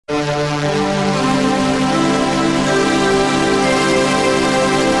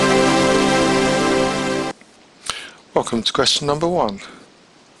Welcome to question number 1.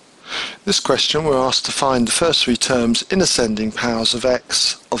 This question we're asked to find the first three terms in ascending powers of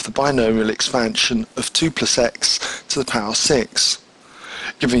x of the binomial expansion of 2 plus x to the power 6,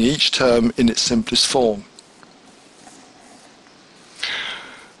 giving each term in its simplest form.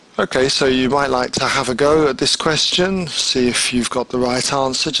 Okay, so you might like to have a go at this question, see if you've got the right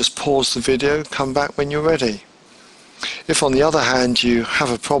answer. Just pause the video, come back when you're ready. If on the other hand you have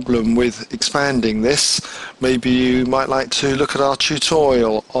a problem with expanding this, maybe you might like to look at our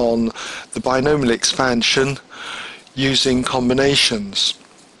tutorial on the binomial expansion using combinations.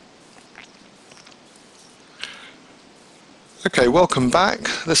 Okay, welcome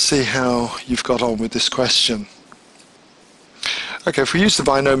back. Let's see how you've got on with this question. Okay, if we use the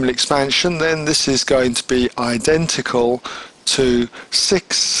binomial expansion, then this is going to be identical to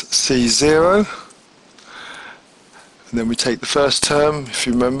 6c0. And then we take the first term, if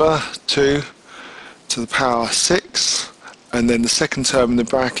you remember, 2 to the power 6, and then the second term in the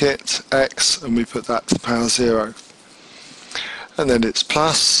bracket, x, and we put that to the power 0. And then it's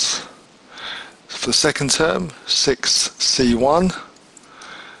plus, for the second term, 6c1,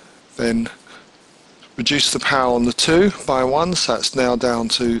 then reduce the power on the 2 by 1, so that's now down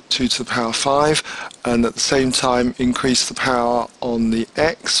to 2 to the power 5, and at the same time increase the power on the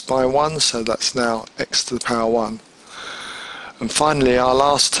x by 1, so that's now x to the power 1. And finally our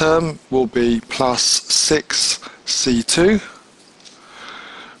last term will be plus 6c2,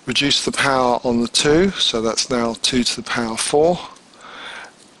 reduce the power on the 2, so that's now 2 to the power 4,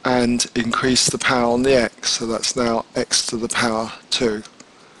 and increase the power on the x, so that's now x to the power 2.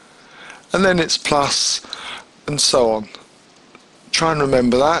 And then it's plus, and so on. Try and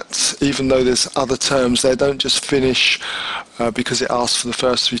remember that, even though there's other terms there, don't just finish because it asks for the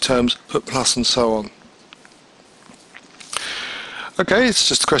first three terms, put plus and so on. Okay, it's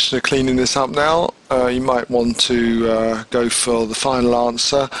just a question of cleaning this up now. You might want to go for the final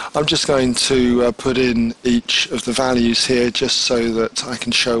answer. I'm just going to put in each of the values here just so that I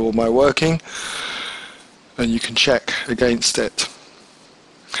can show all my working and you can check against it.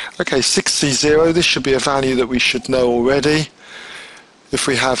 Okay, 6c0, this should be a value that we should know already. If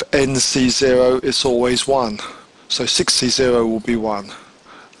we have nc0, it's always 1. So 6c0 will be 1.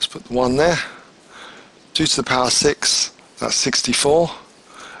 Let's put the 1 there. 2 to the power 6. That's 64,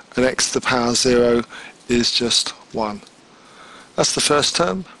 and x to the power 0 is just 1. That's the first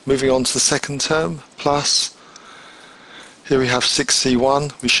term. Moving on to the second term, plus. Here we have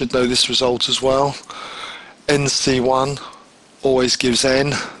 6c1. We should know this result as well. nc1 always gives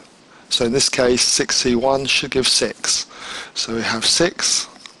n, so in this case 6c1 should give 6. So we have 6.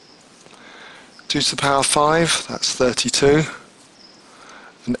 2 to the power 5, that's 32.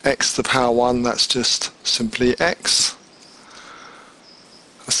 And x to the power 1, that's just simply x.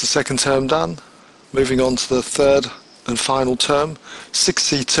 That's the second term done. Moving on to the third and final term,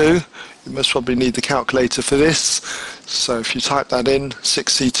 6c2. You most probably need the calculator for this. So if you type that in,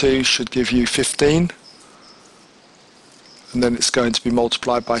 6c2 should give you 15. And then it's going to be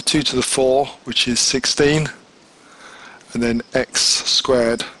multiplied by 2 to the 4, which is 16. And then x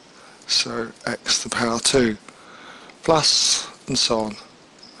squared, so x to the power 2. Plus, and so on.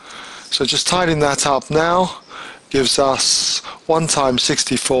 So just tidying that up now gives us 1 times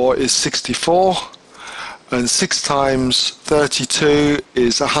 64 is 64, and 6 times 32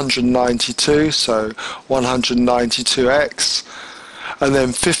 is 192, so 192x, and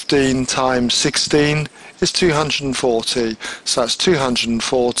then 15 times 16 is 240, so that's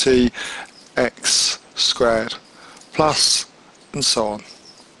 240 x squared, plus, and so on.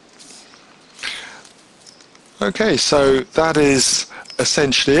 Okay, so that is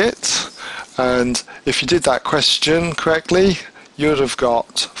essentially it. And if you did that question correctly, you would have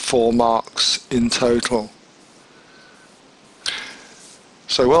got 4 marks in total.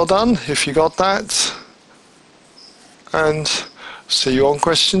 So well done if you got that, and see you on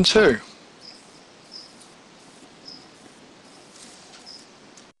question 2.